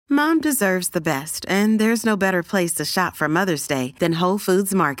Mom deserves the best, and there's no better place to shop for Mother's Day than Whole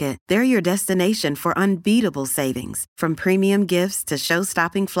Foods Market. They're your destination for unbeatable savings, from premium gifts to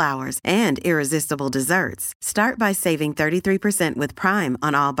show-stopping flowers and irresistible desserts. Start by saving 33% with Prime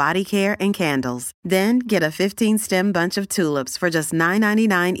on all body care and candles. Then get a 15-stem bunch of tulips for just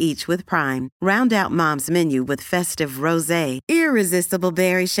 $9.99 each with Prime. Round out Mom's menu with festive rosé, irresistible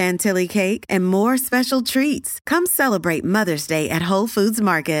berry chantilly cake, and more special treats. Come celebrate Mother's Day at Whole Foods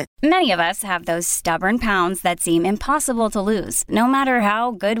Market. Many of us have those stubborn pounds that seem impossible to lose, no matter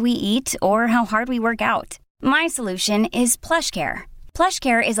how good we eat or how hard we work out. My solution is PlushCare.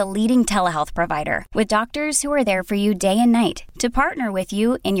 PlushCare is a leading telehealth provider with doctors who are there for you day and night to partner with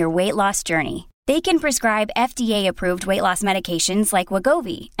you in your weight loss journey. They can prescribe FDA-approved weight loss medications like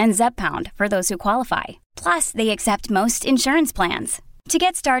Wegovy and Zepbound for those who qualify. Plus, they accept most insurance plans. To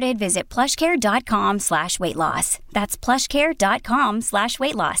get started, visit plushcare.com/weightloss. That's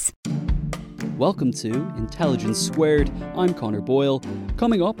plushcare.com/weightloss. Welcome to Intelligence Squared. I'm Connor Boyle.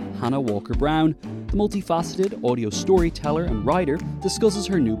 Coming up, Hana Walker-Brown, the multifaceted audio storyteller and writer, discusses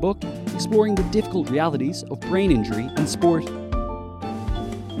her new book, exploring the difficult realities of brain injury and sport.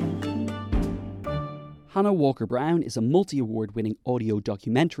 Hana Walker-Brown is a multi-award-winning audio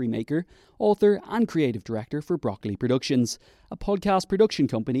documentary maker, author and creative director for Broccoli Productions, a podcast production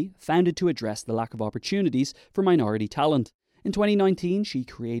company founded to address the lack of opportunities for minority talent. In 2019, she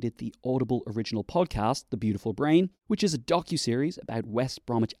created the Audible original podcast, The Beautiful Brain, which is a docuseries about West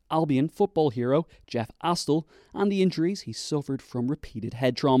Bromwich Albion football hero Jeff Astle and the injuries he suffered from repeated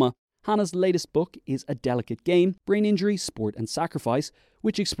head trauma. Hana's latest book is A Delicate Game, Brain Injury, Sport and Sacrifice,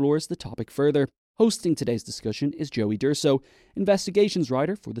 which explores the topic further. Hosting today's discussion is Joey Durso, investigations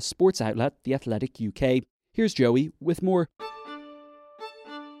writer for the sports outlet The Athletic UK. Here's Joey with more.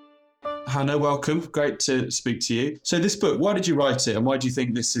 Hana, welcome. Great to speak to you. So this book, why did you write it and why do you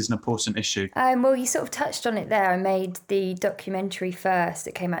think this is an important issue? Well, you sort of touched on it there. I made the documentary first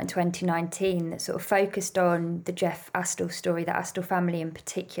that came out in 2019 that sort of focused on the Jeff Astle story, the Astle family in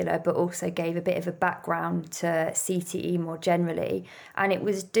particular, but also gave a bit of a background to CTE more generally. And it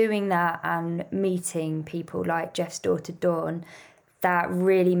was doing that and meeting people like Jeff's daughter Dawn that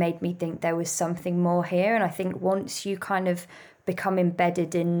really made me think there was something more here. And I think once you kind of become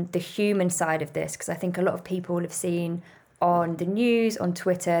embedded in the human side of this, because I think a lot of people have seen on the news, on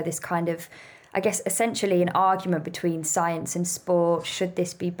Twitter, this kind of, I guess, essentially an argument between science and sport. Should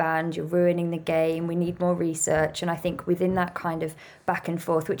this be banned? You're ruining the game. We need more research. And I think within that kind of back and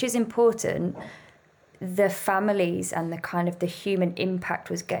forth, which is important, the families and the kind of the human impact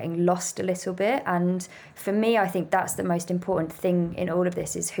was getting lost a little bit. And for me, I think that's the most important thing in all of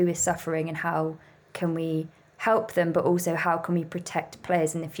this, is who is suffering and how can we help them, but also how can we protect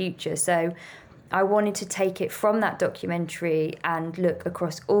players in the future. So I wanted to take it from that documentary and look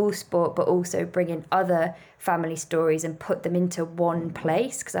across all sport, but also bring in other family stories and put them into one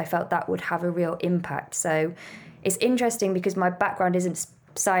place, because I felt that would have a real impact. So it's interesting because my background isn't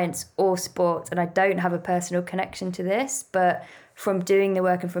science or sport and I don't have a personal connection to this, but from doing the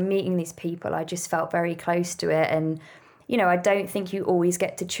work and from meeting these people, I just felt very close to it. And you know, I don't think you always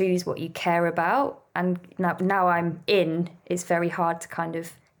get to choose what you care about. And now I'm in, it's very hard to kind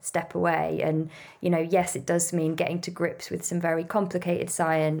of step away. And, you know, yes, it does mean getting to grips with some very complicated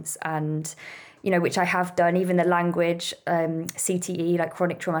science and, you know, which I have done. Even the language, CTE, like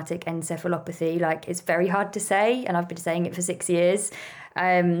chronic traumatic encephalopathy, like it's very hard to say. And I've been saying it for 6 years.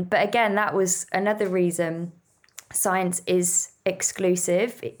 But again, that was another reason science is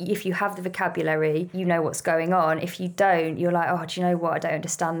exclusive. If you have the vocabulary, you know what's going on. If you don't, you're like, oh, do you know what? I don't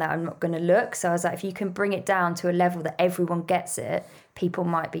understand that. I'm not going to look. So I was like, if you can bring it down to a level that everyone gets it, people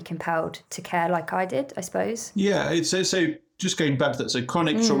might be compelled to care like I did, I suppose. Yeah. So just going back to that, so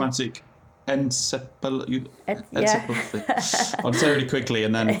chronic traumatic encephalopathy. I'll say it really quickly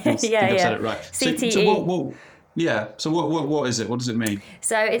and then I've said it right. CTE. So what is it? What does it mean?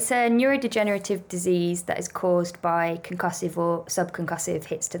 So it's a neurodegenerative disease that is caused by concussive or subconcussive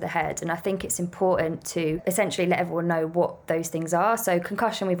hits to the head. And I think it's important to essentially let everyone know what those things are. So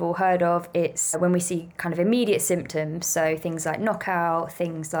concussion we've all heard of. It's when we see kind of immediate symptoms. So things like knockout,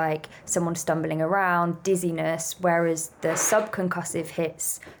 things like someone stumbling around, dizziness, whereas the subconcussive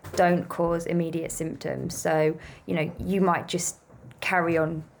hits don't cause immediate symptoms. So, you know, you might just carry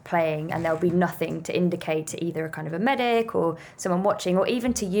on playing and there'll be nothing to indicate to either a kind of a medic or someone watching, or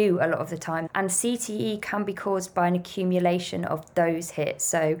even to you a lot of the time. And CTE can be caused by an accumulation of those hits.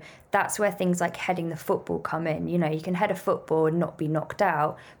 So that's where things like heading the football come in. You know, you can head a football and not be knocked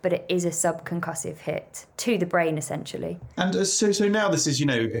out, but it is a subconcussive hit to the brain essentially. And so now this is, you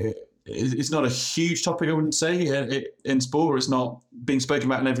know, it's not a huge topic, I wouldn't say, in sport. It's not being spoken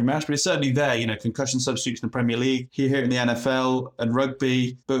about in every match, but it's certainly there. Concussion substitutes in the Premier League, here in the NFL and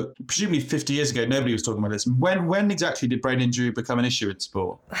rugby. But presumably 50 years ago, nobody was talking about this. When exactly did brain injury become an issue in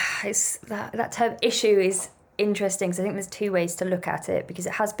sport? It's that term issue is interesting, because I think there's two ways to look at it, because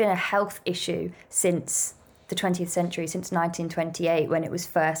it has been a health issue since the 20th century, since 1928, when it was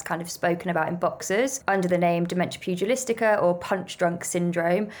first kind of spoken about in boxers under the name dementia pugilistica or punch drunk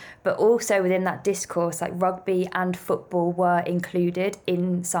syndrome. But also within that discourse, like rugby and football were included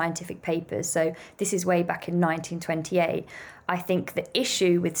in scientific papers. So this is way back in 1928. I think the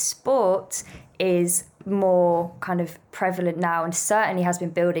issue with sport is more kind of prevalent now, and certainly has been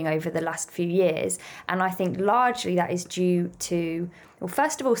building over the last few years. And I think largely that is due to, well,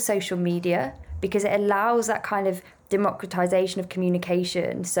 first of all, social media, because it allows that kind of democratization of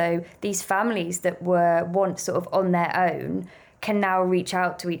communication. So these families that were once sort of on their own can now reach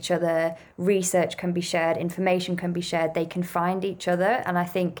out to each other. Research can be shared, information can be shared, they can find each other. And I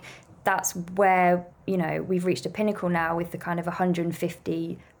think that's where, we've reached a pinnacle now with the kind of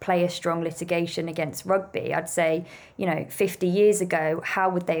 150 player strong litigation against rugby. I'd say, 50 years ago, how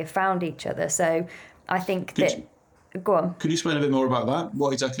would they have found each other? So I think go on. Could you explain a bit more about that?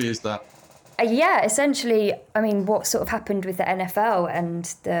 What exactly is that? Yeah, essentially, what sort of happened with the NFL and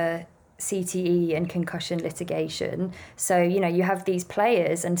the CTE and concussion litigation. So, you have these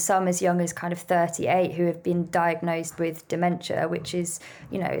players, and some as young as kind of 38, who have been diagnosed with dementia, which is,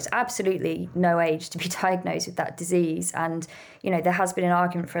 it's absolutely no age to be diagnosed with that disease. And, there has been an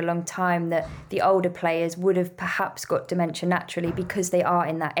argument for a long time that the older players would have perhaps got dementia naturally because they are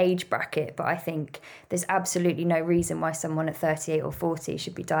in that age bracket. But I think there's absolutely no reason why someone at 38 or 40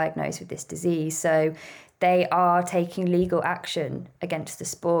 should be diagnosed with this disease. So they are taking legal action against the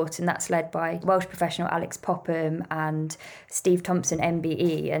sport, and that's led by Welsh professional Alex Popham and Steve Thompson,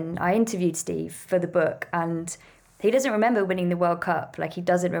 MBE. And I interviewed Steve for the book, and he doesn't remember winning the World Cup. Like, he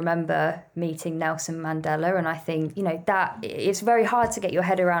doesn't remember meeting Nelson Mandela. And I think, that it's very hard to get your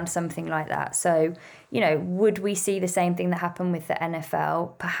head around something like that. So, would we see the same thing that happened with the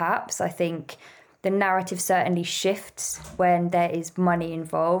NFL? Perhaps. I think the narrative certainly shifts when there is money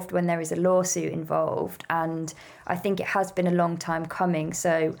involved, when there is a lawsuit involved. And I think it has been a long time coming.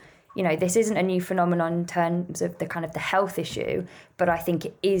 So, this isn't a new phenomenon in terms of the kind of the health issue, but I think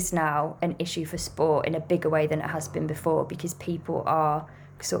it is now an issue for sport in a bigger way than it has been before, because people are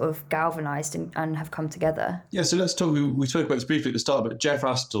sort of galvanised and have come together. Yeah, so let's talk, we spoke about this briefly at the start, but Jeff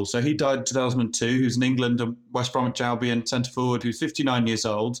Astle, so he died in 2002, he was in England and West Bromwich Albion centre-forward, who's 59 years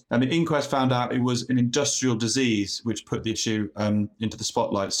old, and the inquest found out it was an industrial disease which put the issue into the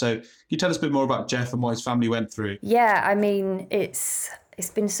spotlight. So can you tell us a bit more about Jeff and what his family went through? Yeah, it's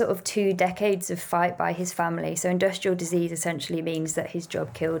been sort of 2 decades of fight by his family. So industrial disease essentially means that his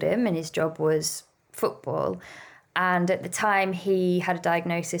job killed him, and his job was football. And at the time, he had a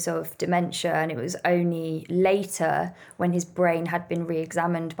diagnosis of dementia, and it was only later, when his brain had been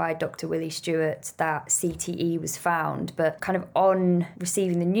re-examined by Dr. Willie Stewart, that CTE was found. But kind of on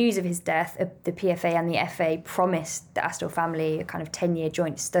receiving the news of his death, the PFA and the FA promised the Astle family a kind of 10-year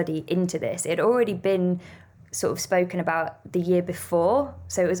joint study into this. It had already been sort of spoken about the year before,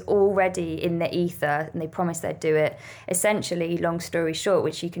 so it was already in the ether, and they promised they'd do it. Essentially, long story short,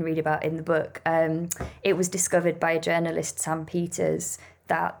 which you can read about in the book, it was discovered by a journalist, Sam Peters,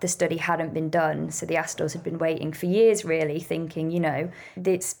 that the study hadn't been done. So the Astles had been waiting for years, really, thinking,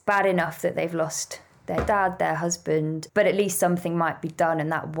 it's bad enough that they've lost their dad, their husband, but at least something might be done,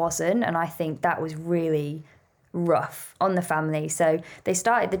 and that wasn't. And I think that was really rough on the family. So they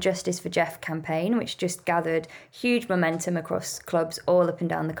started the Justice for Jeff campaign, which just gathered huge momentum across clubs all up and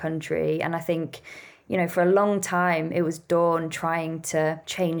down the country. And I think, for a long time, it was Dawn trying to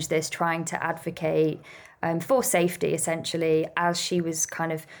change this, trying to advocate for safety, essentially, as she was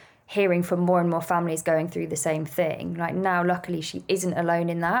kind of hearing from more and more families going through the same thing. Like, now, luckily, she isn't alone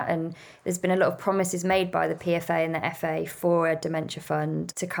in that. And there's been a lot of promises made by the PFA and the FA for a dementia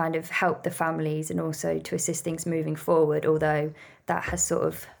fund to kind of help the families and also to assist things moving forward, although that has sort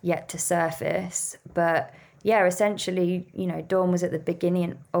of yet to surface. But yeah, essentially, Dawn was at the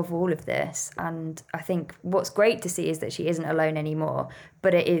beginning of all of this. And I think what's great to see is that she isn't alone anymore.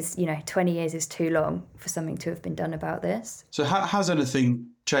 But it is, 20 years is too long for something to have been done about this. So has anything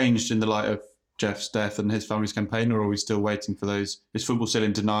changed in the light of Jeff's death and his family's campaign, or are we still waiting for those? Is football still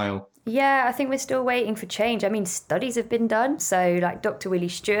in denial? Yeah, I think we're still waiting for change. Studies have been done. So like Dr. Willie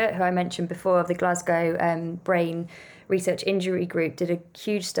Stewart, who I mentioned before, of the Glasgow Brain Research Injury Group, did a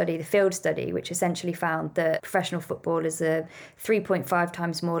huge study, the field study, which essentially found that professional footballers are 3.5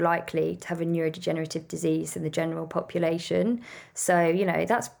 times more likely to have a neurodegenerative disease than the general population. So,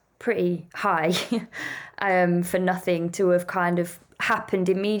 that's pretty high for nothing to have kind of happened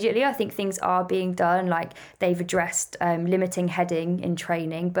immediately. I think things are being done, like they've addressed limiting heading in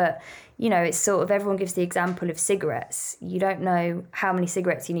training, but it's sort of, everyone gives the example of cigarettes. You don't know how many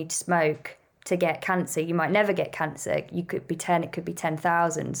cigarettes you need to smoke to get cancer. You might never get cancer. You could be 10, it could be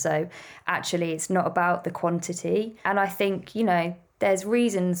 10,000. So actually it's not about the quantity. And I think, there's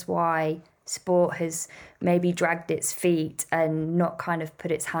reasons why sport has maybe dragged its feet and not kind of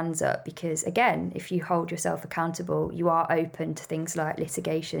put its hands up, because again, if you hold yourself accountable, you are open to things like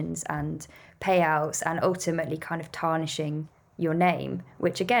litigations and payouts and ultimately kind of tarnishing your name,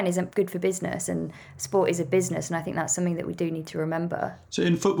 which again isn't good for business, and sport is a business, and I think that's something that we do need to remember. So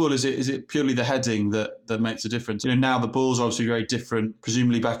in football, is it purely the heading that makes a difference? Now the balls are obviously very different.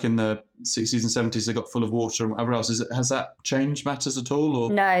 Presumably back in the 60s and 70s they got full of water and whatever else. Has that changed matters at all?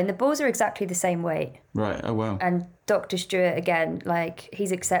 Or? No, and the balls are exactly the same weight. Right, oh wow. And Dr. Stewart, again,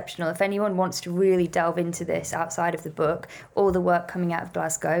 he's exceptional. If anyone wants to really delve into this outside of the book, all the work coming out of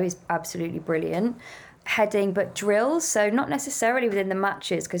Glasgow is absolutely brilliant. Heading, but drills, so not necessarily within the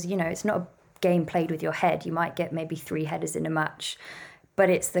matches, because it's not a game played with your head. You might get maybe 3 headers in a match, but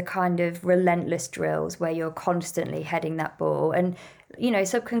it's the kind of relentless drills where you're constantly heading that ball. And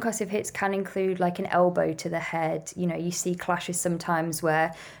subconcussive hits can include like an elbow to the head. You see clashes sometimes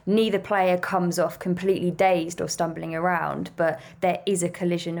where neither player comes off completely dazed or stumbling around, but there is a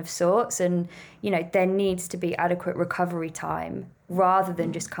collision of sorts, and there needs to be adequate recovery time rather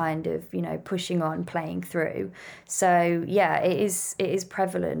than just kind of pushing on, playing through. So yeah, it is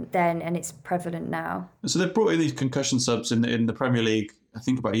prevalent then, and it's prevalent now. So they've brought in these concussion subs in the Premier League, I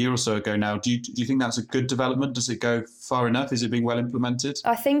think about a year or so ago now. Do you think that's a good development? Does it go far enough? Is it being well implemented?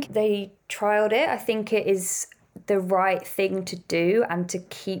 I think they trialled it. I think it is the right thing to do and to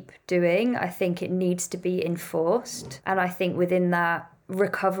keep doing. I think it needs to be enforced. And I think within that,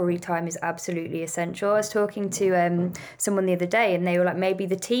 recovery time is absolutely essential. I was talking to someone the other day, and they were like, maybe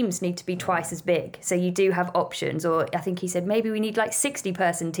the teams need to be twice as big, so you do have options. Or I think he said maybe we need like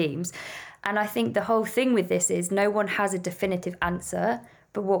 60-person teams. And I think the whole thing with this is no one has a definitive answer,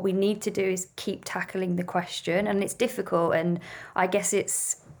 but what we need to do is keep tackling the question. And it's difficult, and I guess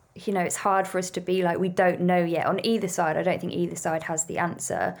it's hard for us to be like, we don't know yet on either side. I don't think either side has the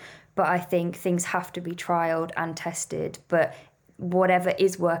answer, but I think things have to be trialled and tested. But whatever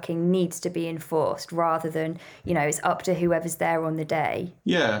is working needs to be enforced, rather than, it's up to whoever's there on the day.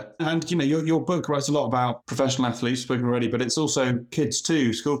 Yeah, and your book writes a lot about professional athletes, spoken already, but it's also kids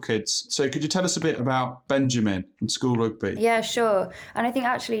too, school kids. So could you tell us a bit about Benjamin and school rugby? Yeah, sure. And I think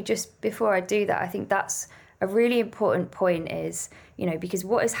actually just before I do that, I think that's a really important point is, because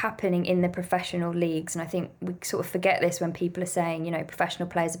what is happening in the professional leagues, and I think we sort of forget this when people are saying, professional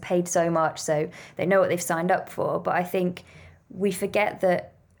players are paid so much, so they know what they've signed up for. But I think we forget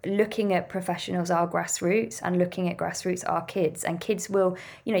that looking at professionals are grassroots, and looking at grassroots are kids. And kids will,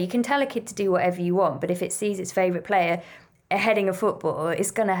 you can tell a kid to do whatever you want, but if it sees its favourite player heading a football,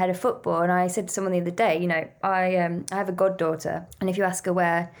 it's going to head a football. And I said to someone the other day, I have a goddaughter, and if you ask her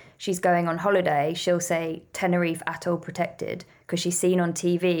where she's going on holiday, she'll say Tenerife atoll protected, because she's seen on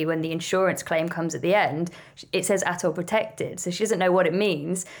TV when the insurance claim comes at the end, it says atoll protected. So she doesn't know what it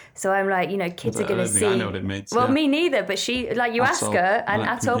means. So I'm like, kids are going to see. I know what it means. Well, yeah. Me neither, but she, you ask her, and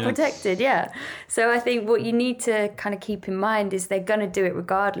atoll protected, yeah. So I think what you need to kind of keep in mind is they're going to do it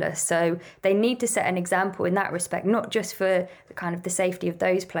regardless. So they need to set an example in that respect, not just for kind of the safety of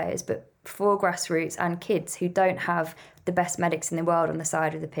those players, but for grassroots and kids who don't have the best medics in the world on the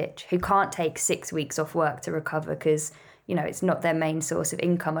side of the pitch, who can't take 6 weeks off work to recover because it's not their main source of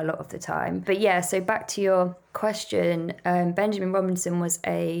income a lot of the time. But yeah, so back to your question, Benjamin Robinson was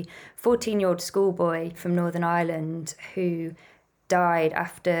a 14-year-old schoolboy from Northern Ireland who died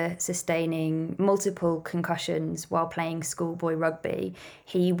after sustaining multiple concussions while playing schoolboy rugby.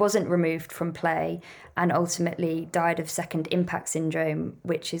 He wasn't removed from play and ultimately died of second impact syndrome,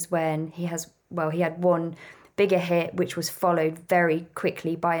 which is when he had one bigger hit, which was followed very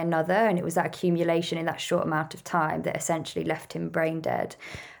quickly by another. And it was that accumulation in that short amount of time that essentially left him brain dead.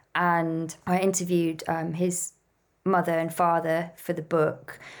 And I interviewed his mother and father for the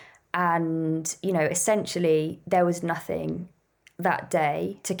book. And, essentially there was nothing that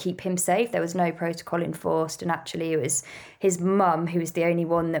day to keep him safe. There was no protocol enforced. And actually it was his mum, who was the only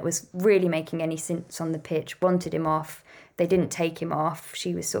one that was really making any sense on the pitch, wanted him off. They didn't take him off.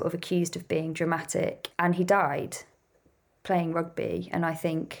 She was sort of accused of being dramatic, and he died playing rugby. And I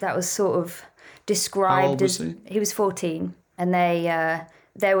think that was sort of described. How old was he? He was 14, and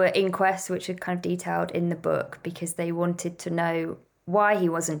there were inquests which are kind of detailed in the book because they wanted to know why he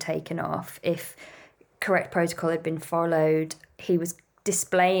wasn't taken off, if correct protocol had been followed. He was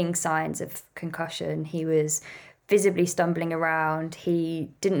displaying signs of concussion. He was visibly stumbling around. He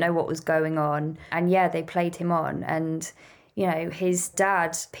didn't know what was going on. And yeah, they played him on. And, you know, his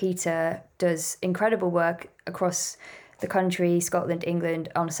dad, Peter, does incredible work across the country, Scotland, England,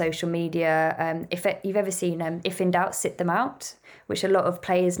 on social media. If you've ever seen If in Doubt, Sit Them Out, which a lot of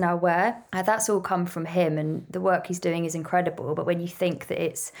players now wear, that's all come from him, and the work he's doing is incredible. But when you think that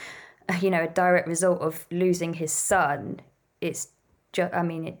it's, you know, a direct result of losing his son, it's just, I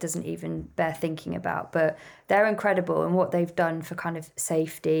mean, it doesn't even bear thinking about. But they're incredible, and what they've done for kind of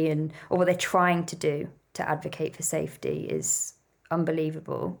safety, or what they're trying to do to advocate for safety, is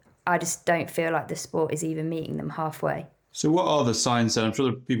unbelievable. I just don't feel like the sport is even meeting them halfway. So what are the signs then? I'm sure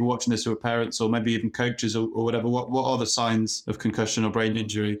there are people watching this who are parents or maybe even coaches or whatever. What are the signs of concussion or brain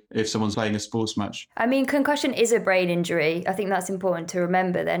injury if someone's playing a sports match? I mean, concussion is a brain injury. I think that's important to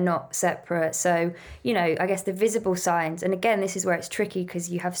remember. They're not separate. So, you know, I guess the visible signs, and again, this is where it's tricky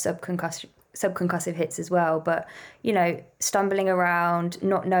because you have subconcussive hits as well, but, you know, stumbling around,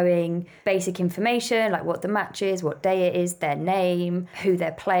 not knowing basic information like what the match is, what day it is, their name, who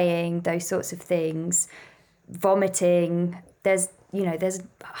they're playing, those sorts of things, vomiting. There's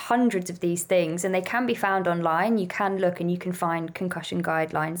hundreds of these things, and they can be found online. You can look and you can find concussion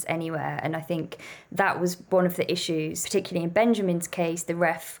guidelines anywhere. And I think that was one of the issues, particularly in Benjamin's case, the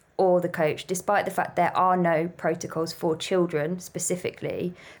ref or the coach, despite the fact there are no protocols for children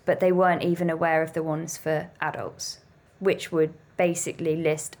specifically, but they weren't even aware of the ones for adults, which would basically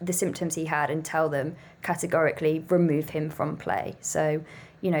list the symptoms he had and tell them categorically remove him from play. So,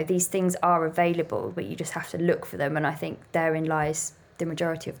 you know, these things are available, but you just have to look for them. And I think therein lies the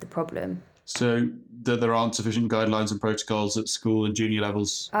majority of the problem. So there aren't sufficient guidelines and protocols at school and junior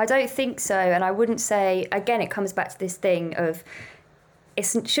levels? I don't think so. And I wouldn't say, again, it comes back to this thing of it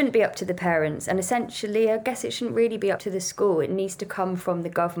shouldn't be up to the parents. And essentially, I guess it shouldn't really be up to the school. It needs to come from the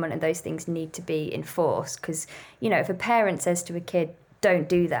government, and those things need to be enforced. Because, you know, if a parent says to a kid, don't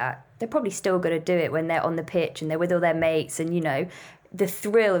do that, they're probably still going to do it when they're on the pitch and they're with all their mates, and, you know, the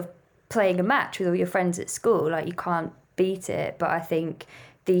thrill of playing a match with all your friends at school, like, you can't beat it. But I think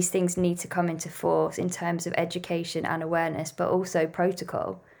these things need to come into force in terms of education and awareness, but also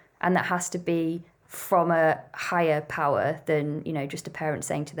protocol. And that has to be from a higher power than, you know, just a parent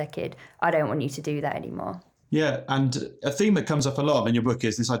saying to their kid, I don't want you to do that anymore. Yeah, and a theme that comes up a lot in your book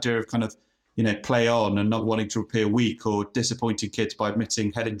is this idea of kind of, you know, play on and not wanting to appear weak or disappointing kids by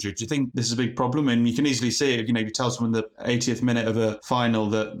admitting head injury. Do you think this is a big problem? And you can easily see it, you know, if you tell someone the 80th minute of a final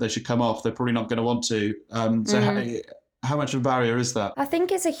that they should come off, they're probably not going to want to. How much of a barrier is that? I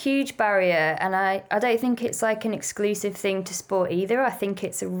think it's a huge barrier, and I don't think it's like an exclusive thing to sport either. I think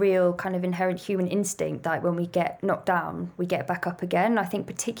it's a real kind of inherent human instinct, like when we get knocked down, we get back up again. I think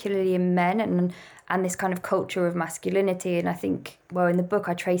particularly in men and this kind of culture of masculinity, and I think, well, in the book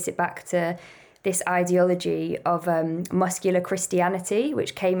I trace it back to this ideology of muscular Christianity,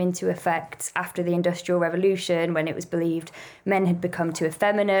 which came into effect after the Industrial Revolution, when it was believed men had become too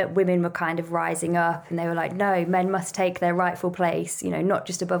effeminate, women were kind of rising up, and they were like, no, men must take their rightful place, you know, not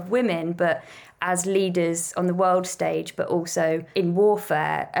just above women, but as leaders on the world stage, but also in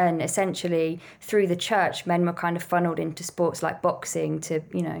warfare. And essentially through the church, men were kind of funneled into sports like boxing to,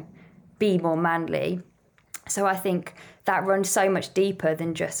 you know, be more manly. So I think that runs so much deeper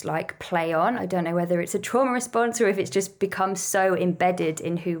than just like play on. I don't know whether it's a trauma response or if it's just become so embedded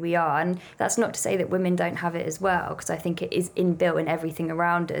in who we are. And that's not to say that women don't have it as well, because I think it is inbuilt in everything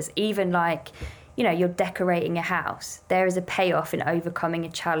around us. Even like, you know, you're decorating a house. There is a payoff in overcoming a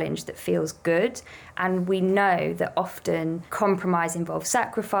challenge that feels good. And we know that often compromise involves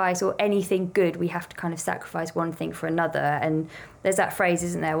sacrifice, or anything good, we have to kind of sacrifice one thing for another. And there's that phrase,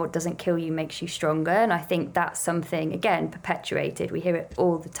 isn't there? What doesn't kill you makes you stronger. And I think that's something, again, perpetuated. We hear it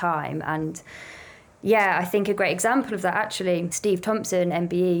all the time. And yeah, I think a great example of that, actually, Steve Thompson,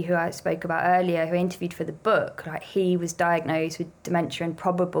 MBE, who I spoke about earlier, who I interviewed for the book, like, he was diagnosed with dementia and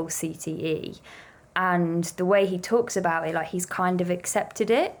probable CTE. And the way he talks about it, like, he's kind of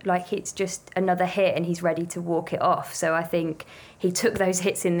accepted it, like it's just another hit and he's ready to walk it off. So I think he took those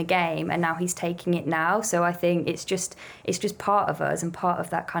hits in the game and now he's taking it now. So I think it's just part of us and part of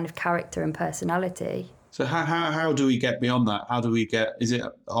that kind of character and personality. So how do we get beyond that? Is it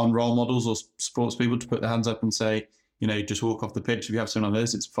on role models or sports people to put their hands up and say, you know, just walk off the pitch if you have something like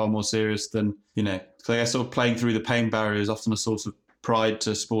this? It's far more serious than, you know, because I guess sort of playing through the pain barrier is often a source of pride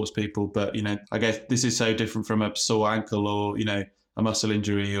to sports people, but, you know, I guess this is so different from a sore ankle or, you know, a muscle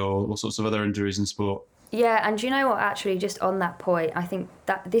injury or all sorts of other injuries in sport. Yeah, and do you know what, actually, just on that point, I think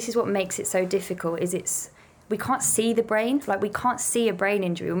that this is what makes it so difficult, is we can't see the brain. Like, we can't see a brain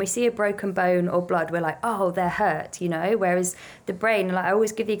injury. When we see a broken bone or blood, we're like, oh, they're hurt, you know? Whereas the brain, like, I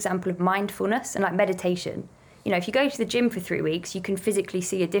always give the example of mindfulness and like meditation. You know, if you go to the gym for 3 weeks, you can physically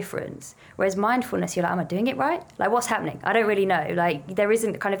see a difference. Whereas mindfulness, you're like, am I doing it right? Like, what's happening? I don't really know. Like, there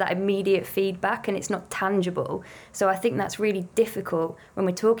isn't kind of that immediate feedback, and it's not tangible. So I think that's really difficult when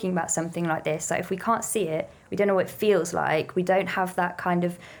we're talking about something like this. Like, if we can't see it, we don't know what it feels like, we don't have that kind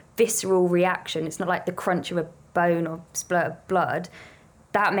of visceral reaction. It's not like the crunch of a bone or splurt of blood.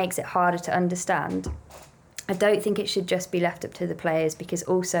 That makes it harder to understand. I don't think it should just be left up to the players, because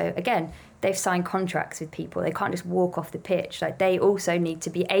also, again, they've signed contracts with people. They can't just walk off the pitch. Like, they also need to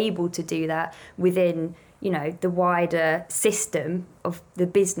be able to do that within, you know, the wider system of the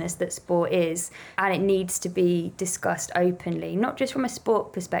business that sport is. And it needs to be discussed openly, not just from a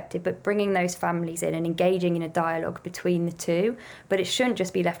sport perspective, but bringing those families in and engaging in a dialogue between the two. But it shouldn't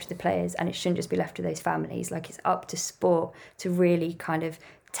just be left to the players, and it shouldn't just be left to those families. Like, it's up to sport to really kind of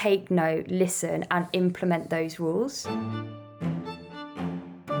take note, listen, and implement those rules.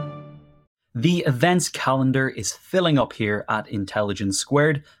 The events calendar is filling up here at Intelligence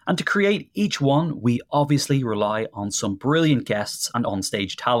Squared, and to create each one, we obviously rely on some brilliant guests and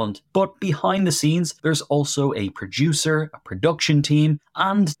onstage talent. But behind the scenes, there's also a producer, a production team,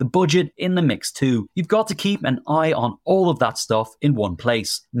 and the budget in the mix too. You've got to keep an eye on all of that stuff in one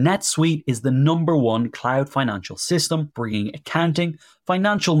place. NetSuite is the #1 cloud financial system, bringing accounting,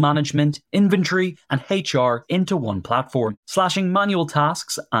 financial management, inventory, and HR into one platform, slashing manual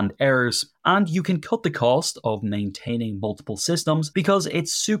tasks and errors. And you can cut the cost of maintaining multiple systems because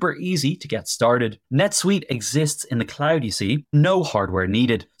it's super easy to get started. NetSuite exists in the cloud, you see, no hardware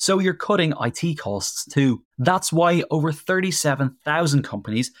needed, so you're cutting IT costs too. That's why over 37,000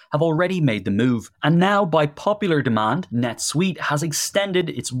 companies have already made the move. And now, by popular demand, NetSuite has extended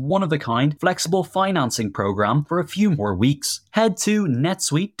its one-of-a-kind flexible financing program for a few more weeks. Head to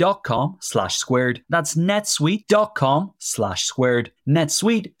netsuite.com/squared. That's netsuite.com/squared.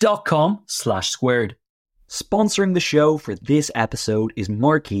 netsuite.com/squared. Sponsoring the show for this episode is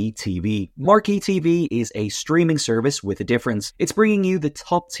Marquee TV. Marquee TV is a streaming service with a difference. It's bringing you the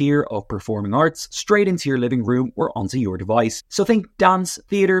top tier of performing arts straight into your living room or onto your device. So think dance,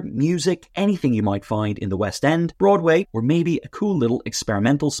 theatre, music, anything you might find in the West End, Broadway, or maybe a cool little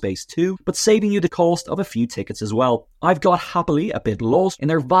experimental space too, but saving you the cost of a few tickets as well. I've got happily a bit lost in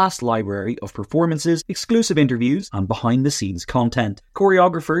their vast library of performances, exclusive interviews, and behind-the-scenes content.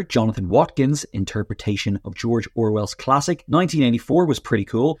 Choreographer Jonathan Watkins' interpretation of George Orwell's classic 1984 was pretty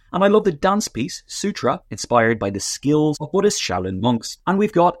cool, and I love the dance piece Sutra, inspired by the skills of Buddhist Shaolin monks. And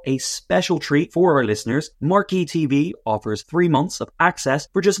we've got a special treat for our listeners. Marquee TV offers 3 months of access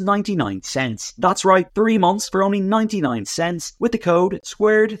for just 99 cents. That's right, 3 months for only 99 cents. With the code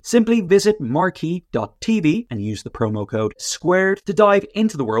SQUARED, simply visit marquee.tv and use the promo code SQUARED to dive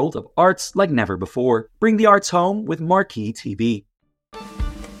into the world of arts like never before. Bring the arts home with Marquee TV.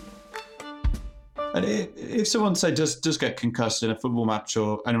 And if someone, say, does get concussed in a football match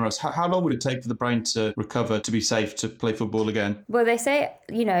or anywhere else, how long would it take for the brain to recover to be safe to play football again? Well, they say,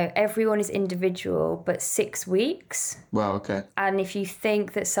 you know, everyone is individual, but 6 weeks. Wow, okay. And if you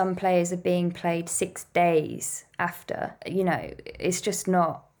think that some players are being played 6 days after, you know, it's just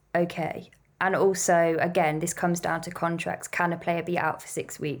not okay. And also, again, this comes down to contracts. Can a player be out for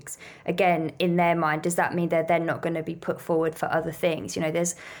 6 weeks? Again, in their mind, does that mean they're then not going to be put forward for other things? You know,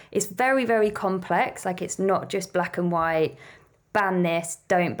 it's very, very complex. Like, it's not just black and white, ban this,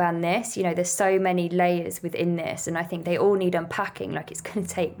 don't ban this. You know, there's so many layers within this. And I think they all need unpacking. Like, it's going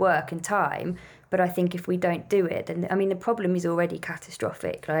to take work and time. But I think if we don't do it, then, I mean, the problem is already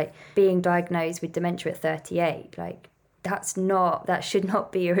catastrophic. Like, being diagnosed with dementia at 38, like, that should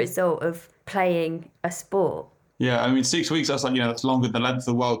not be a result of playing a sport. Yeah, I mean, 6 weeks, that's like, you know, that's longer than the length of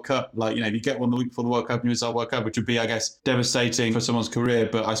the World Cup. Like, you know, if you get one the week before the World Cup and you miss that World Cup, which would be, I guess, devastating for someone's career.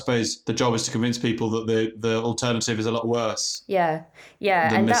 But I suppose the job is to convince people that the alternative is a lot worse. Yeah,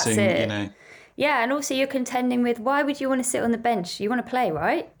 than and missing, that's it. You know. Yeah, and also you're contending with, why would you want to sit on the bench? You want to play,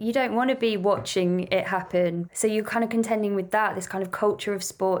 right? You don't want to be watching it happen. So you're kind of contending with that, this kind of culture of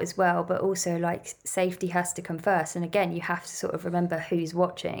sport as well, but also like safety has to come first. And again, you have to sort of remember who's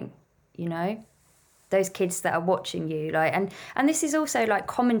watching, you know? Those kids that are watching you, like, and this is also like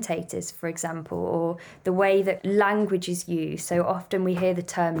commentators, for example, or the way that language is used. So often we hear the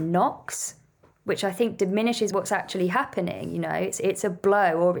term knocks, which I think diminishes what's actually happening. You know, it's a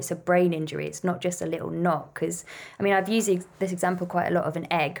blow or it's a brain injury. It's not just a little knock. Because, I mean, I've used this example quite a lot of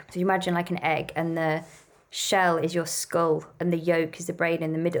an egg. So you imagine like an egg, and the shell is your skull and the yolk is the brain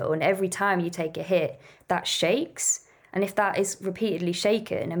in the middle. And every time you take a hit, that shakes. And if that is repeatedly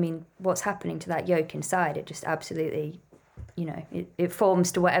shaken, I mean, what's happening to that yolk inside? It just absolutely, it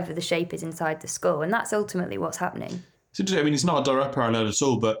forms to whatever the shape is inside the skull. And that's ultimately what's happening. So, I mean, it's not a direct parallel at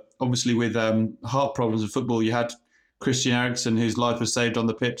all, but obviously with heart problems in football, you had Christian Eriksen, whose life was saved on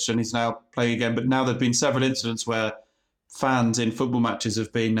the pitch, and he's now playing again. But now there have been several incidents where fans in football matches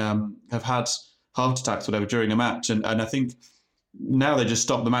have been have had heart attacks, whatever, during a match. And I think now they just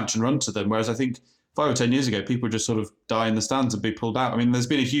stop the match and run to them. Whereas I think 5 or 10 years ago, people would just sort of die in the stands and be pulled out. I mean, there's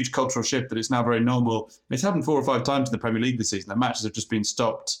been a huge cultural shift that it's now very normal. It's happened 4 or 5 times in the Premier League this season. The matches have just been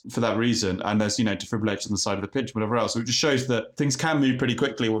stopped for that reason. And there's, defibrillation on the side of the pitch, whatever else. So it just shows that things can move pretty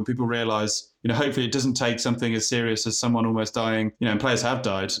quickly when people realise, hopefully it doesn't take something as serious as someone almost dying. And players have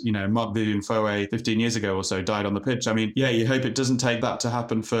died. Mark Vivian Foe 15 years ago or so died on the pitch. I mean, yeah, you hope it doesn't take that to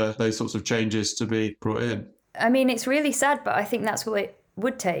happen for those sorts of changes to be brought in. I mean, it's really sad, but I think that's what it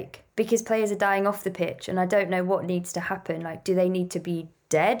would take, because players are dying off the pitch, and I don't know what needs to happen. Like, do they need to be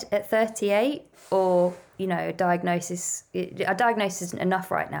dead at 38, or a diagnosis isn't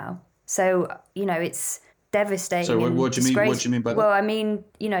enough right now? So it's devastating. So what do you mean by that? Well, I mean,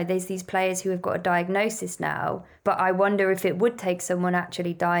 there's these players who have got a diagnosis now, but I wonder if it would take someone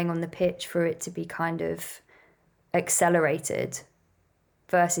actually dying on the pitch for it to be kind of accelerated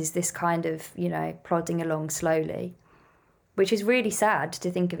versus this kind of plodding along slowly, which is really sad to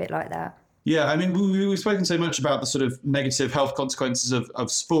think of it like that. Yeah, I mean, we've spoken so much about the sort of negative health consequences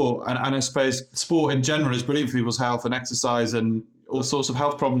of sport, and I suppose sport in general is brilliant for people's health, and exercise and all sorts of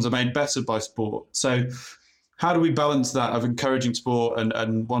health problems are made better by sport. So how do we balance that of encouraging sport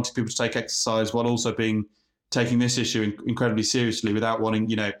and wanting people to take exercise while also taking this issue incredibly seriously without wanting,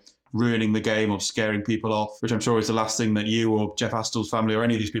 ruining the game or scaring people off, which I'm sure is the last thing that you or Jeff Astel's family or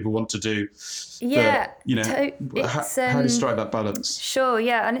any of these people want to do. Yeah. But, how do you strike that balance? Sure,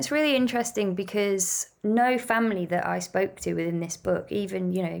 yeah. And it's really interesting because no family that I spoke to within this book,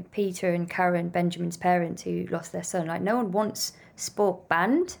 even, Peter and Karen, Benjamin's parents who lost their son, like no one wants sport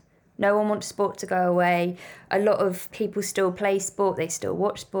banned. No one wants sport to go away. A lot of people still play sport, they still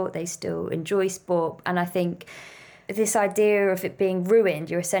watch sport, they still enjoy sport. And I think this idea of it being ruined,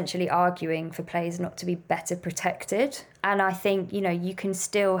 you're essentially arguing for players not to be better protected. And I think, you can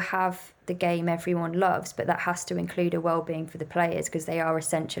still have the game everyone loves, but that has to include a well-being for the players because they are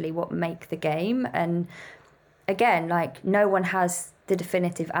essentially what make the game. And again, no one has the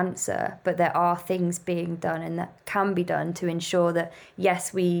definitive answer, but there are things being done and that can be done to ensure that,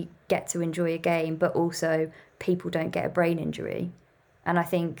 yes, we get to enjoy a game, but also people don't get a brain injury. And I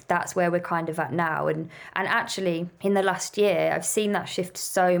think that's where we're kind of at now. And actually, in the last year, I've seen that shift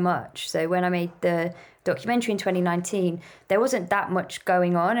so much. So when I made the documentary in 2019, there wasn't that much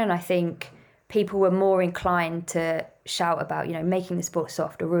going on. And I think people were more inclined to shout about, making the sport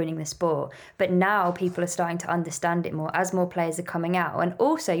soft or ruining the sport. But now people are starting to understand it more as more players are coming out. And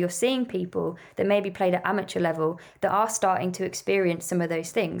also you're seeing people that maybe played at amateur level that are starting to experience some of those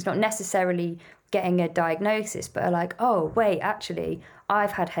things, not necessarily getting a diagnosis, but are like, oh, wait, actually,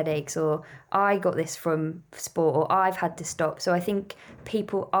 I've had headaches, or I got this from sport, or I've had to stop. So I think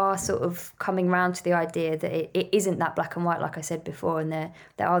people are sort of coming around to the idea that it isn't that black and white, like I said before, and there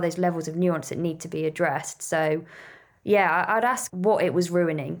are those levels of nuance that need to be addressed. So yeah, I'd ask what it was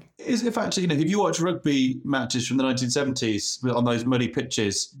ruining. Is in fact, if you watch rugby matches from the 1970s on those muddy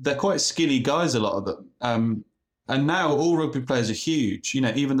pitches, they're quite skinny guys, a lot of them. And now all rugby players are huge,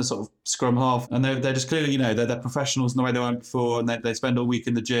 even the sort of scrum half, and they're just clearly, they're professionals in the way they weren't before, and they spend all week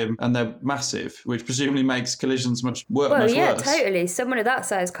in the gym, and they're massive, which presumably makes collisions much worse. Well, yeah, totally. Someone of that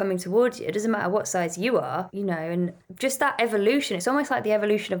size coming towards you, it doesn't matter what size you are, and just that evolution, it's almost like the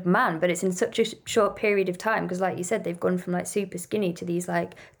evolution of man, but it's in such a short period of time, because like you said, they've gone from super skinny to these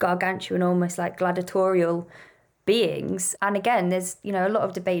gargantuan, almost gladiatorial beings. And again, there's a lot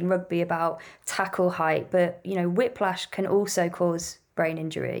of debate in rugby about tackle height, but whiplash can also cause brain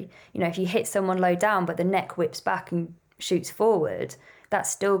injury. If you hit someone low down but the neck whips back and shoots forward, that's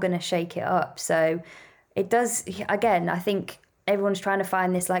still going to shake it up. So it does, again, I think everyone's trying to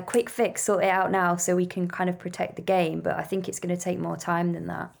find this quick fix, sort it out now so we can kind of protect the game, but I think it's going to take more time than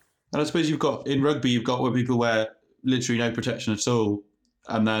that. And I suppose in rugby you've got where people wear literally no protection at all,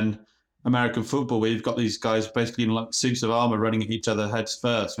 and then American football, where you've got these guys basically in suits of armour running at each other heads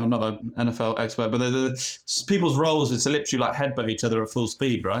first. I'm not an NFL expert, but people's roles is to literally headbutt each other at full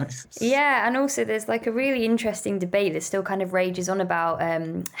speed, right? Yeah, and also there's a really interesting debate that still kind of rages on about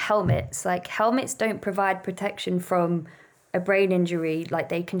helmets. Helmets don't provide protection from a brain injury.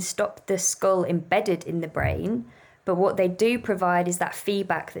 They can stop the skull embedded in the brain, But what they do provide is that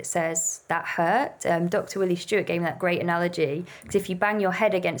feedback that says that hurt. Dr. Willie Stewart gave me that great analogy, because if you bang your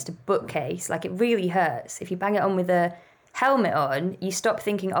head against a bookcase, like, it really hurts. If you bang it on with a helmet on, you stop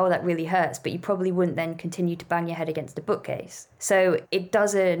thinking, oh, that really hurts, but you probably wouldn't then continue to bang your head against the bookcase. So it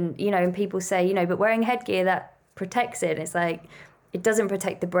doesn't, and people say, but wearing headgear, that protects it. And it's like, it doesn't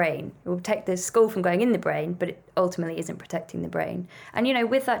protect the brain. It will protect the skull from going in the brain, but it ultimately isn't protecting the brain. And,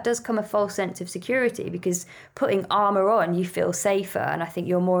 with that does come a false sense of security, because putting armour on, you feel safer. And I think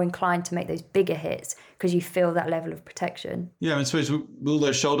you're more inclined to make those bigger hits because you feel that level of protection. Yeah, I suppose with all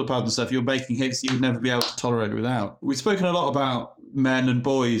those shoulder pads and stuff, you're making hits you would never be able to tolerate it without. We've spoken a lot about men and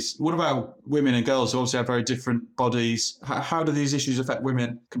boys. What about women and girls who obviously have very different bodies? How do these issues affect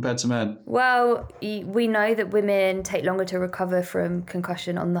women compared to men? Well, we know that women take longer to recover from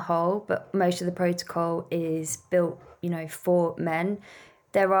concussion on the whole, but most of the protocol is built, for men.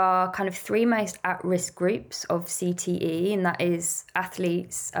 There are kind of three most at-risk groups of CTE, and that is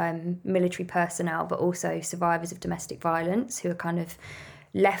athletes, military personnel, but also survivors of domestic violence, who are kind of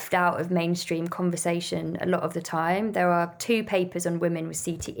left out of mainstream conversation a lot of the time. There are 2 papers on women with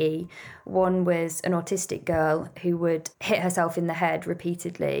CTE. One was an autistic girl who would hit herself in the head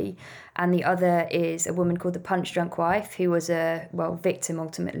repeatedly, and the other is a woman called the punch drunk wife, who was a victim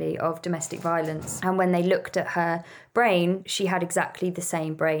ultimately of domestic violence. And when they looked at her brain, she had exactly the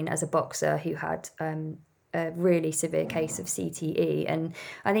same brain as a boxer who had a really severe case of CTE. And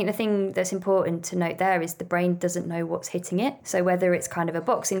I think the thing that's important to note there is the brain doesn't know what's hitting it. So whether it's kind of a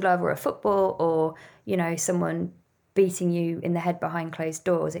boxing glove or a football, or, someone beating you in the head behind closed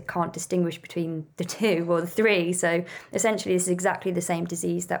doors, it can't distinguish between the 2 or the 3. So essentially this is exactly the same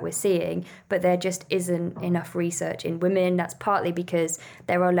disease that we're seeing, but there just isn't enough research in women. That's partly because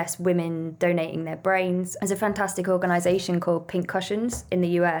there are less women donating their brains. There's a fantastic organisation called Pink Cushions in the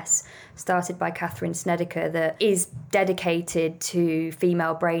US, started by Catherine Snedeker, that is dedicated to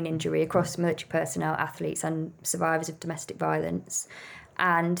female brain injury across military personnel, athletes and survivors of domestic violence.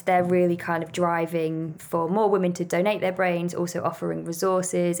 And they're really kind of driving for more women to donate their brains, also offering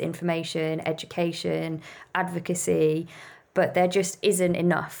resources, information, education, advocacy. But there just isn't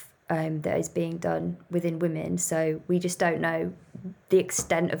enough that is being done within women. So we just don't know the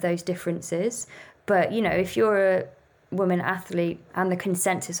extent of those differences. But, if you're a woman athlete and the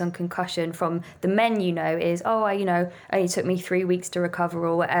consensus on concussion from the men is, only took me 3 weeks to recover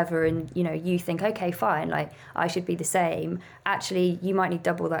or whatever, and you think, okay, fine, like I should be the same. Actually, you might need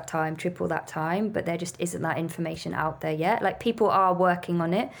double that time, triple that time, but there just isn't that information out there yet. Like, people are working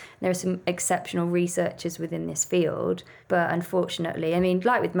on it. There are some exceptional researchers within this field, but unfortunately,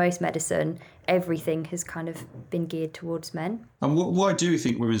 like with most medicine, everything has kind of been geared towards men. And why do you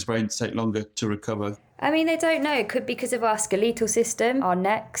think women's brains take longer to recover? They don't know. It could be because of our skeletal system, our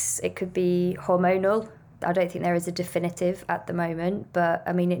necks. It could be hormonal. I don't think there is a definitive at the moment, but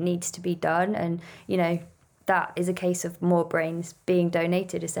it needs to be done. And, that is a case of more brains being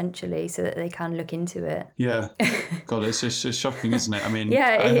donated, essentially, so that they can look into it. Yeah. God, it's just shocking, isn't it?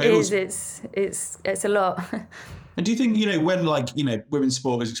 Yeah, it is. It's a lot. And do you think, when women's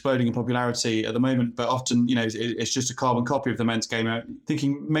sport is exploding in popularity at the moment, but often, it's just a carbon copy of the men's game,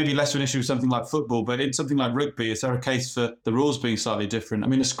 thinking maybe less of an issue with something like football, but in something like rugby, is there a case for the rules being slightly different?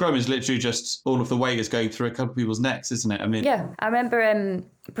 A scrum is literally just all of the weight is going through a couple of people's necks, isn't it? Yeah, I remember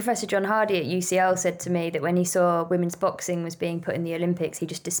Professor John Hardy at UCL said to me that when he saw women's boxing was being put in the Olympics, he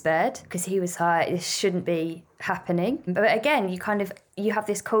just despaired, because he was like, this shouldn't be happening. But again, you have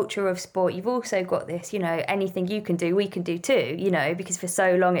this culture of sport. You've also got this, anything you can do, we can do too, because for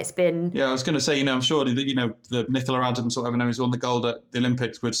so long it's been... Yeah, I was going to say, I'm sure that, the Nicola Adams or whoever who's won the gold at the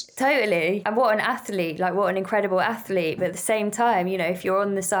Olympics would... Totally. And what an athlete, what an incredible athlete. But at the same time, if you're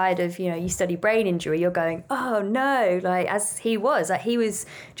on the side of, you study brain injury, you're going, oh no, as he was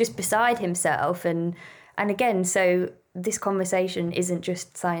just beside himself. And again, so this conversation isn't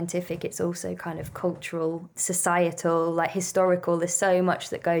just scientific, it's also kind of cultural, societal, historical. There's so much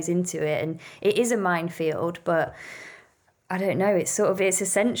that goes into it, and it is a minefield, but I don't know, it's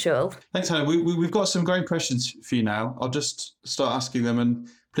essential. Thanks, Hannah. We've got some great questions for you now. I'll just start asking them, and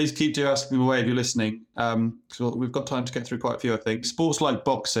please keep asking them away if you're listening. So we've got time to get through quite a few, I think. Sports like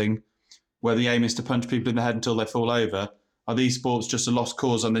boxing, where the aim is to punch people in the head until they fall over, are these sports just a lost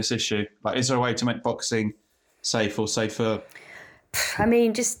cause on this issue? Is there a way to make boxing safe or safer?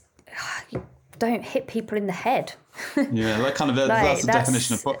 Just don't hit people in the head. Yeah, that's the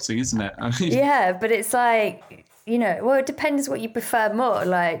definition of boxing, isn't it? Yeah, but it's it depends what you prefer more,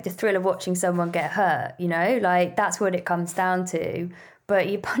 the thrill of watching someone get hurt, that's what it comes down to. But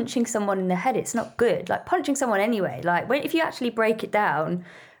you're punching someone in the head, it's not good. Punching someone anyway, if you actually break it down,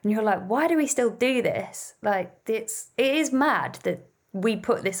 And you're like, why do we still do this? Like, it is mad that we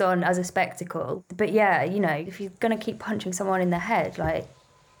put this on as a spectacle. But yeah, you know, if you're going to keep punching someone in the head, like,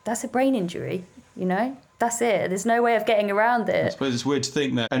 that's a brain injury, you know? That's it. There's no way of getting around it. I suppose it's weird to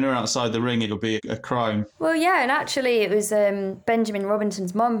think that anywhere outside the ring it'll be a crime. Well, yeah, and actually it was Benjamin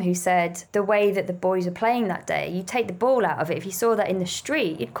Robinson's mum who said the way that the boys were playing that day, you take the ball out of it. If you saw that in the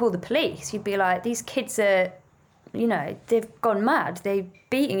street, you'd call the police. You'd be like, these kids are, you know, they've gone mad. They're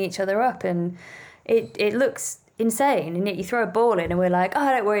beating each other up, and it looks insane. And yet you throw a ball in and we're like, oh,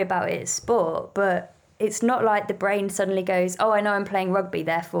 don't worry about it, it's sport. But it's not like the brain suddenly goes, oh, I know I'm playing rugby,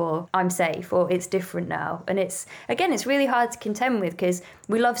 therefore I'm safe, or it's different now. And it's really hard to contend with because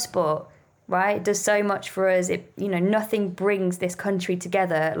we love sport, right? It does so much for us. Nothing brings this country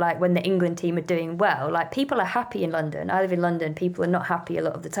together like when the England team are doing well. Like, people are happy in London. I live in London. People are not happy a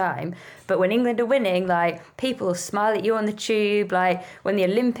lot of the time. But when England are winning, like, people will smile at you on the tube. Like, when the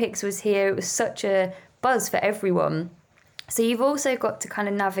Olympics was here, it was such a buzz for everyone. So you've also got to kind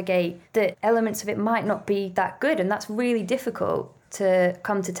of navigate that elements of it might not be that good, and that's really difficult to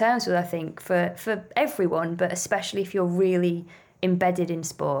come to terms with, I think, for everyone, but especially if you're really embedded in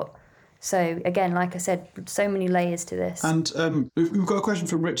sport. So again, like I said, so many layers to this. And we've got a question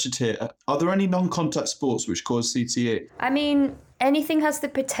from Richard here. Are there any non-contact sports which cause CTE? I mean, anything has the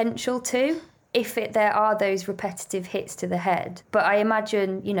potential to, if there are those repetitive hits to the head. But I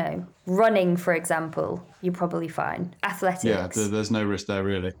imagine, you know, running, for example, you're probably fine. Athletics. Yeah, there's no risk there,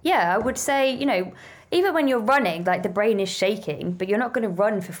 really. Yeah, I would say, you know, even when you're running, like, the brain is shaking, but you're not going to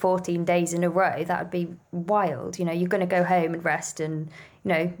run for 14 days in a row. That would be wild. You know, you're going to go home and rest and,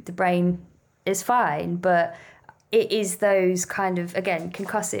 you know, the brain is fine. But it is those kind of, again,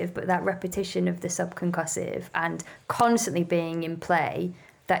 concussive, but that repetition of the subconcussive and constantly being in play,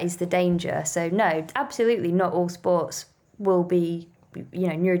 that is the danger. So no, absolutely not all sports will be, you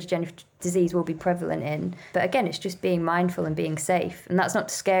know, neurodegenerative disease will be prevalent in. But again, it's just being mindful and being safe. And that's not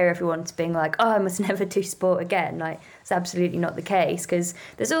to scare everyone to being like, oh, I must never do sport again. Like, it's absolutely not the case, because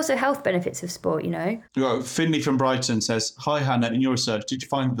there's also health benefits of sport, you know. Well, Finley from Brighton says, hi, Hannah, in your research, did you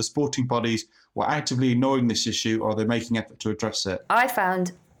find that the sporting bodies were actively ignoring this issue, or are they making effort to address it? I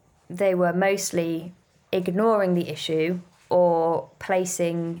found they were mostly ignoring the issue or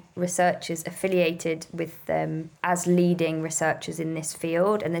placing researchers affiliated with them as leading researchers in this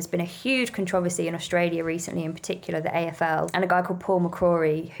field. And there's been a huge controversy in Australia recently, in particular the AFL, and a guy called Paul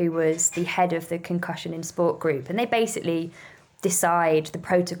McCrory, who was the head of the Concussion in Sport group. And they basically decide the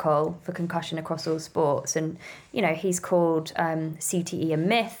protocol for concussion across all sports. And, you know, he's called CTE a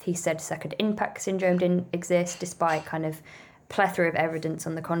myth. He said second impact syndrome didn't exist, despite kind of plethora of evidence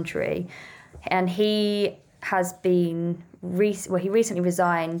on the contrary. And he has been he recently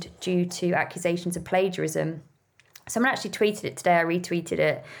resigned due to accusations of plagiarism. Someone actually tweeted it today, I retweeted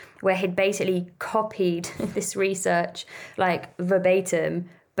it, where he'd basically copied this research like verbatim,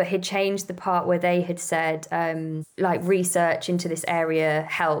 but he'd changed the part where they had said like research into this area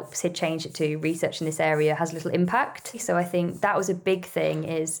helps. He'd changed it to research in this area has little impact. So I think that was a big thing,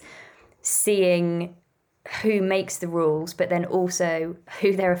 is seeing who makes the rules, but then also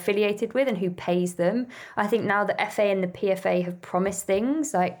who they're affiliated with and who pays them. I think now the FA and the PFA have promised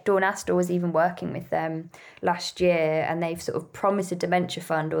things, like Dawn Astor was even working with them last year, and they've sort of promised a dementia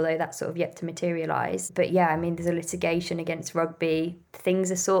fund, although that's sort of yet to materialise. But yeah, I mean, there's a litigation against rugby.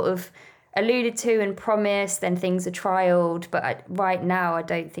 Things are sort of alluded to and promised, then things are trialled. But right now, I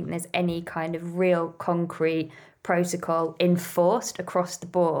don't think there's any kind of real concrete protocol enforced across the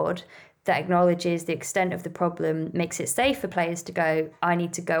board that acknowledges the extent of the problem, makes it safe for players to go, I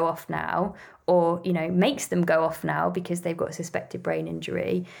need to go off now, or, you know, makes them go off now because they've got a suspected brain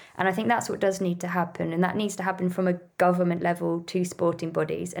injury. And I think that's what does need to happen. And that needs to happen from a government level to sporting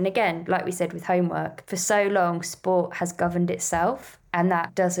bodies. And again, like we said with homework, for so long, sport has governed itself. And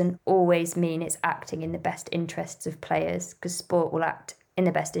that doesn't always mean it's acting in the best interests of players, because sport will act in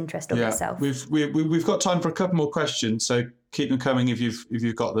the best interest of itself. We've got time for a couple more questions, so keep them coming if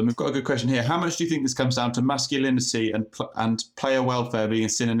you've got them. We've got a good question here. How much do you think this comes down to masculinity and player welfare being a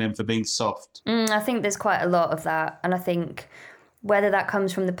synonym for being soft? I think there's quite a lot of that, and I think whether that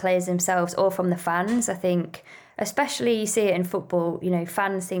comes from the players themselves or from the fans, I think especially you see it in football, you know,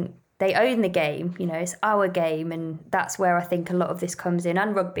 fans think they own the game, you know, it's our game, and that's where I think a lot of this comes in,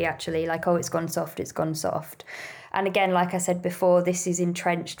 and rugby actually, like, oh, it's gone soft. And again, like I said before, this is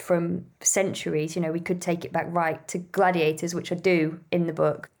entrenched from centuries. You know, we could take it back right to gladiators, which I do in the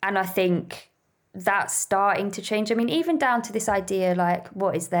book. And I think that's starting to change. I mean, even down to this idea, like,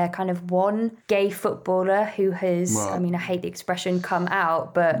 what is there kind of one gay footballer who has, I mean, I hate the expression come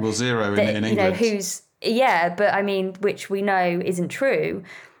out, but... Well, zero in England. You know, but I mean, which we know isn't true.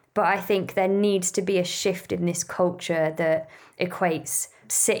 But I think there needs to be a shift in this culture that equates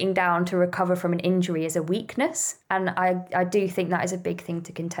sitting down to recover from an injury as a weakness. And I do think that is a big thing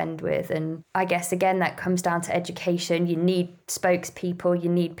to contend with. And I guess, again, that comes down to education. You need spokespeople, you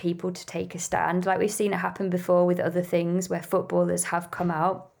need people to take a stand. Like we've seen it happen before with other things where footballers have come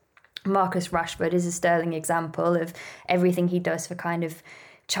out. Marcus Rashford is a sterling example of everything he does for kind of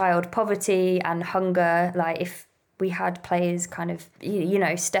child poverty and hunger. Like if we had players kind of,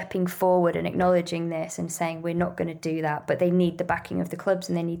 stepping forward and acknowledging this and saying we're not going to do that, but they need the backing of the clubs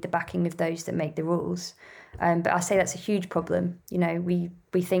and they need the backing of those that make the rules. But I say that's a huge problem. We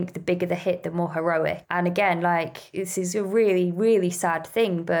think the bigger the hit, the more heroic. And again, like this is a really, really sad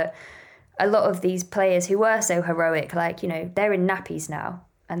thing, but a lot of these players who were so heroic, like, they're in nappies now.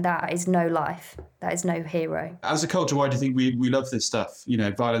 And that is no life. That is no hero. As a culture, why do you think we love this stuff?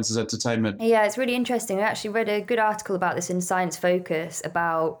 Violence as entertainment. Yeah, it's really interesting. I actually read a good article about this in Science Focus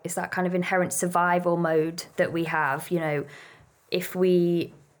about it's that kind of inherent survival mode that we have. If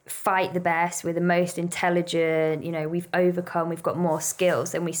we fight the best, we're the most intelligent, we've overcome, we've got more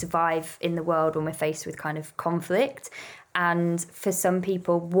skills, then we survive in the world when we're faced with kind of conflict. And for some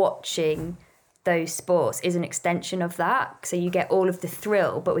people, watching those sports is an extension of that. So you get all of the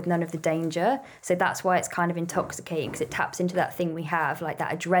thrill, but with none of the danger. So that's why it's kind of intoxicating, because it taps into that thing we have, like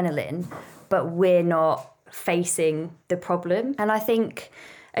that adrenaline, but we're not facing the problem. And I think,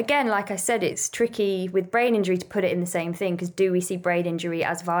 again, like I said, it's tricky with brain injury to put it in the same thing, because do we see brain injury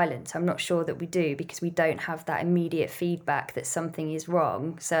as violence? I'm not sure that we do, because we don't have that immediate feedback that something is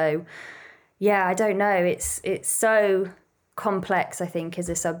wrong. So yeah, I don't know. It's so complex, I think, as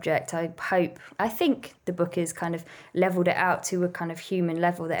a subject. I think the book has kind of leveled it out to a kind of human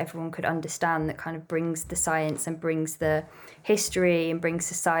level that everyone could understand, that kind of brings the science and brings the history and brings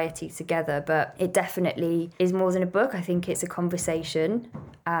society together. But it definitely is more than a book. I think it's a conversation,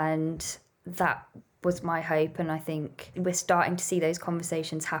 and that was my hope. And I think we're starting to see those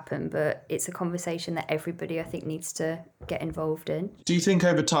conversations happen, but it's a conversation that everybody, I think, needs to get involved in. Do you think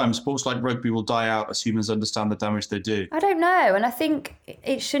over time sports like rugby will die out as humans understand the damage they do? I don't know. And I think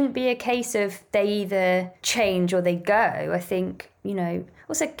it shouldn't be a case of they either change or they go. I think,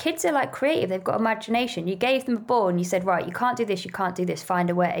 also kids are like creative. They've got imagination. You gave them a ball and you said, right, you can't do this, find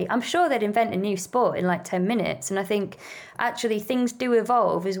a way. I'm sure they'd invent a new sport in like 10 minutes. And I think actually things do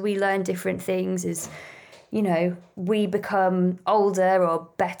evolve as we learn different things, as we become older or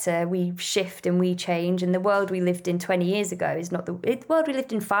better, we shift and we change. And the world we lived in 20 years ago is not the world we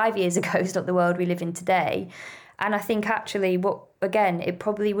lived in 5 years ago is not the world we live in today. And I think actually it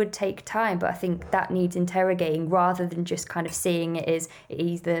probably would take time, but I think that needs interrogating rather than just kind of seeing it as it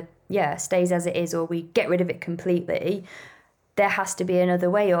either, stays as it is or we get rid of it completely. There has to be another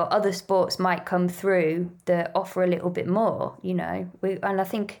way, or other sports might come through that offer a little bit more, and I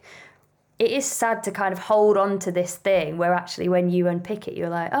think it is sad to kind of hold on to this thing where actually when you unpick it, you're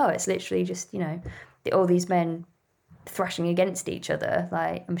like, oh, it's literally just, all these men thrashing against each other.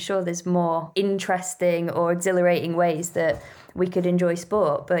 Like, I'm sure there's more interesting or exhilarating ways that we could enjoy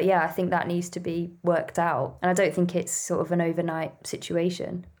sport. But yeah, I think that needs to be worked out. And I don't think it's sort of an overnight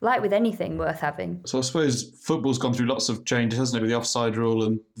situation, like with anything worth having. So I suppose football's gone through lots of changes, hasn't it, with the offside rule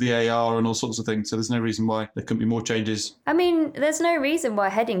and VAR and all sorts of things. So there's no reason why there couldn't be more changes. I mean, there's no reason why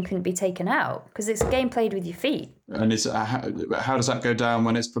heading couldn't be taken out, because it's a game played with your feet. And it's how does that go down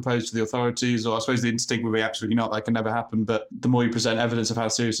when it's proposed to the authorities? Or I suppose the instinct would be absolutely not, that can never happen. But the more you present evidence of how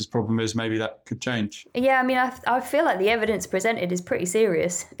serious this problem is, maybe that could change. Yeah, I mean, I feel like the evidence presented is pretty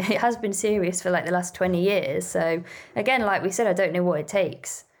serious. It has been serious for like the last 20 years. So again, like we said, I don't know what it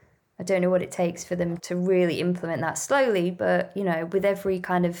takes. I don't know what it takes for them to really implement that slowly. But, with every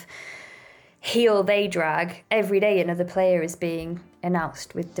kind of heel they drag, every day another player is being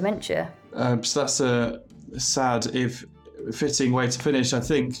announced with dementia. So that's a sad, if fitting way to finish, I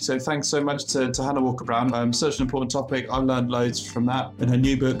think. So thanks so much to Hana Walker-Brown. Such an important topic. I've learned loads from that. And her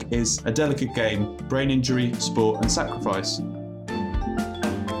new book is A Delicate Game, Brain Injury, Sport and Sacrifice.